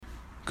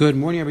Good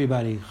morning,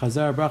 everybody.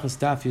 Chazar Brachas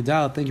Daf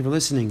Yudal. Thank you for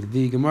listening.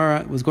 The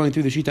Gemara was going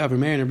through the Shita of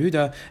Rameir and Rabbi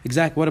Yehuda,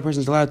 exactly what a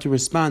person is allowed to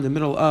respond in the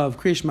middle of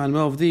Krishma, in the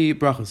middle of the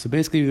Brachas. So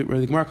basically, where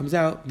the Gemara comes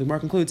out, the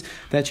Gemara concludes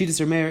that Shita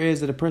Rameir is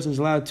that a person is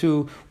allowed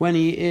to, when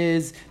he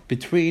is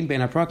between Bein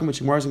HaPrakim, which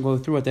the Gemara is going to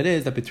go through what that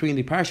is, that between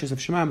the parashas of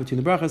Shema,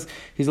 between the Brachas,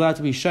 he's allowed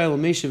to be Shail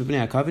Meshiv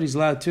B'nei HaKavod. He's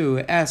allowed to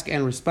ask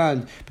and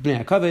respond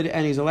B'nei HaKavod,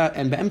 and he's allowed,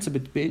 and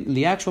in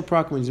the actual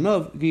Prakim, when he's in the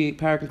middle of the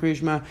Parak and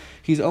Krishma,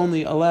 he's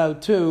only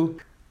allowed to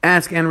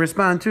ask and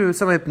respond to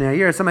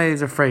somebody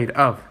is afraid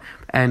of.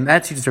 And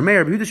that's Shita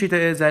Rameir. Rabbi Yehuda Shita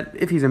is that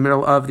if he's in the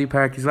middle of the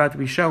parak, he's allowed to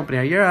be Shel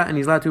B'nei Yira, and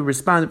he's allowed to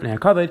respond B'nei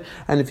HaKavod.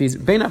 And if he's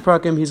Bein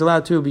HaPrakim, he's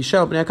allowed to be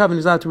Shel B'nei HaKavod, and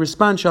he's allowed to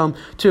respond Shalom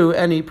to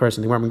any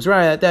person. The Gemara brings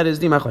Raya, that is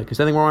the Machlekes. Because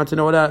I think we want to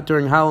know what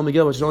during Halal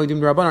Megillah, which is only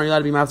deemed Rabbanan, are you allowed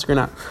to be Mafsek or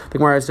not? The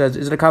Gemara says,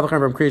 is it a Kavachem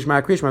from Krishma?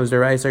 Krishma was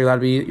there, right? So you're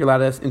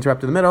allowed to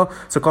interrupt in the middle.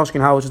 So Kol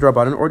Shkin Halal, which is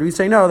Rabbanan. Or do we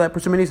say no, that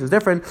Pursuit is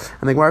different?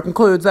 And the Gemara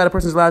concludes that a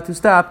person is allowed to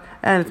stop,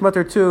 and it's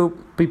mutter to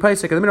be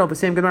Paisik in the middle of the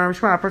same Gemara and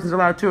Shema. A person is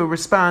allowed to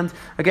respond,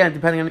 again,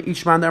 depending on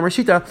each man and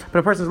Rashita, but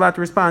a person is allowed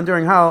to respond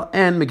during Hal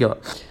and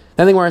Megillah.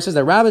 Then the Gemara says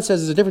that Rabbit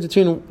says there's a difference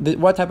between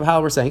what type of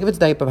Hal we're saying. If it's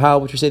the type of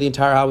Hal, which we say the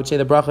entire Hal, which say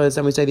the Brachas,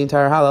 and we say the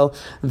entire Hallel,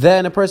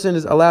 then a person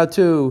is allowed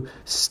to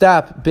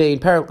stop being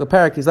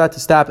Parak, he's allowed to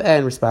stop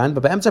and respond,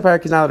 but by Emsa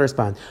Parak, he's not allowed to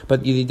respond.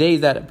 But the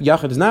days that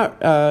Yachid does not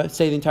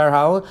say the entire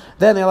Hallel,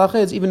 then the halacha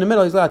is, even in the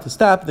middle, he's allowed to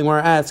stop. The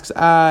Gemara asks,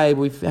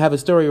 we have a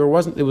story where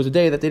it was a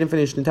day that they didn't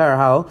finish the entire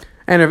Hallel,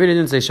 and Ravina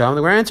didn't say Shalom.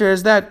 The answer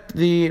is that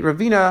the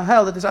Ravina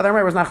held that this other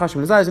Amar was not Chashim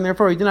in his eyes, and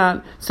therefore he did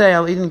not say,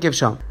 he didn't give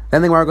Shalom.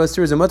 Then the Gemara goes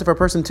through, is it mutter for a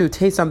person to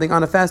taste something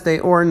on a fast day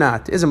or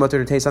not? Is it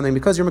mutter to taste something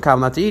because you're makabel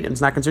not to eat, and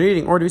it's not considered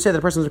eating? Or do we say that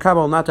a person is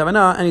makabel not to have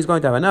anah, and he's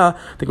going to have anah?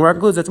 The Gemara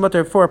concludes that it's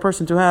mutter for a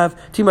person to have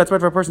tima, it's mutter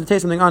for a person to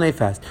taste something on a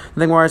fast.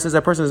 And the Gemara says that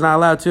a person is not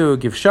allowed to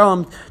give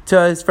Shalom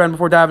to his friend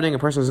before davening, a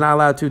person is not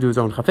allowed to do his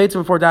own chafetz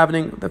before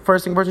davening. The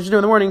first thing a person should do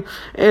in the morning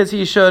is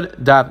he should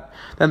daven.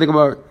 Then the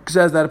Gemara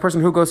says that a person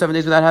who goes 7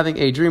 days without having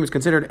a dream is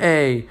considered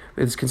a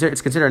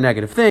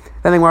negative thing.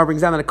 Then the Gemara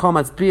brings down that a kol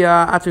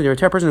matzbiya, after the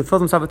entire person who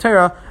fills himself with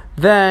Torah,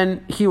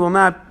 then he will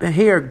not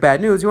hear bad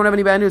news. He won't have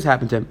any bad news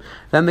happen to him.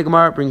 Then the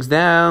Gemara brings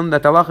down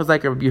that the halacha is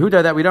like Rabbi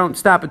Yehuda, that we don't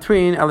stop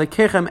between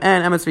Alekechem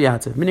and Emes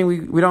V'Yatzev.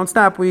 Meaning we don't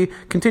stop, we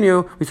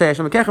continue, we say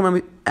Hashem Alekechem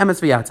and Emes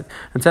V'Yatzev.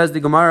 And says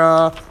the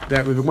Gemara,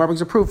 that the Gemara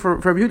brings a proof for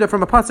Rabbi Yehuda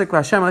from a pasuk,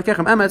 Hashem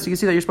Alekechem Emes. You can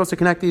see that you're supposed to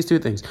connect these two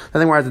things. Then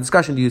the Gemara has a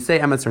discussion, do you say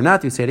Emes or not?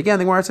 Do you say it again?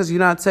 The Gemara says you do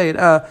not say it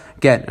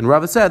again. And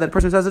Rava said that a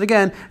person who says it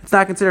again, it's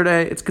considered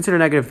a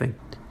negative thing.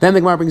 Then the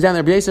Gemara brings down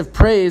that Rabbi Yosef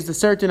praised a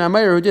certain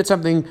Amir who did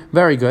something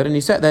very good, and he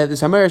said that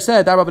this Amir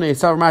said, meaning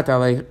this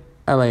Amir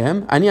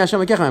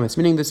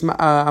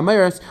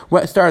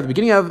started at the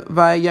beginning of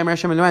Vayam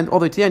Hashem and went all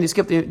the way to the end. He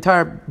skipped the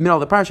entire middle of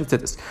the parasha of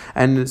Tzitzis.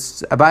 And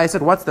Abai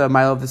said, what's the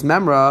mile of this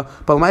memra?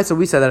 But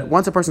we said that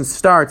once a person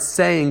starts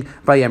saying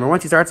Vayam, or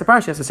once he starts the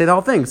parasha, he has to say the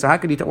whole thing. So how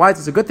could why is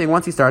this a good thing?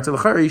 Once he starts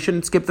you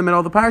shouldn't skip the middle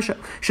of the parasha.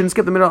 You shouldn't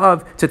skip the middle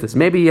of Tzitzis.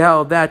 Maybe he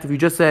held that if you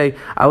just say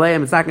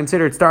Aleim, it's not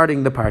considered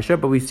starting the parasha,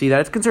 but we see that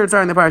it's considered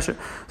starting the parasha.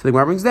 So the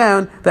Gemara brings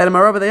down that in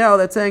Marava they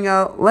held that saying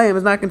Aleim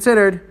is not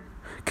considered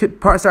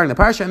starting the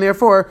parsha, and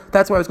therefore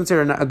that's why it was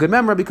considered a good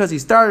member, because he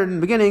started in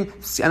the beginning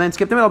and then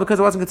skipped the middle because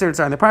it wasn't considered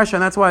starting the parsha,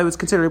 and that's why it was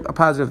considered a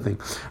positive thing.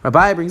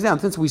 Rabbi brings down,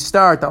 since we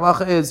start, the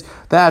halacha is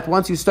that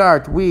once you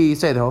start, we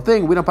say the whole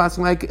thing. We don't pass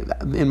like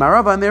in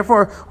Marava, and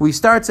therefore we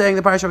start saying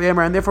the parsha of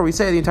Yemer, and therefore we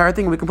say the entire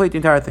thing, and we complete the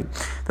entire thing.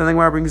 Then the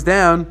Gemara brings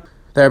down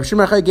that Rabbi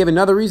Shimon gave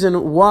another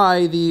reason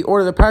why the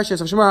order of the parashas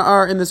of Shema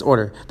are in this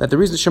order. That the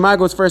reason Shema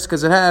goes first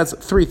because it has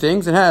three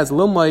things. It has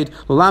Lilmoid,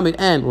 Lalamid,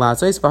 and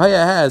Lasais.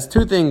 Vahaya has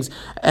two things. It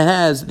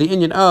has the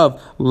Inyan of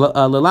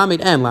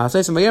Lalamid and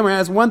Lasais. And Vayemer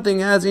has one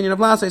thing. It has the Inyan of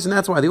Lasais, and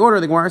that's why the order.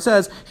 The Gemara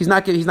says he's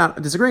not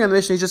disagreeing on the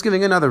mission. He's just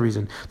giving another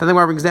reason. Then the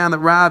Gemara brings down that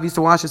Rav used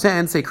to wash his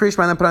hands, say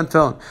Krishma, and then put on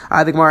tefillin.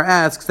 The Gemara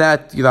asks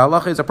that the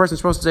halacha is a person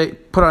supposed to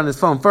put on his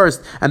phone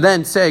first and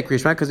then say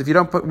Krishma, because if you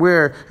don't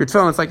wear your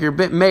tefillin, it's like you're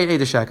made Eid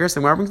Sheker. So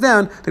the Gemara brings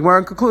down. The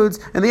Gemara concludes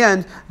in the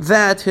end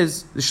that the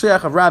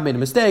shliach of Rav made a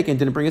mistake and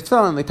didn't bring his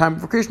tefillin, and the time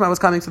for Krishma was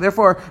coming. So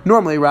therefore,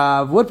 normally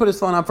Rav would put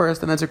his tefillin on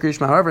first and then say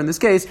Krishma. However, in this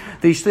case,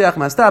 the shliach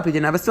messed up. He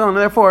didn't have his tefillin, and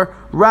therefore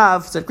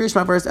Rav said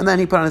Krishma first and then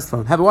he put on his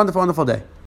tefillin. Have a wonderful, wonderful day.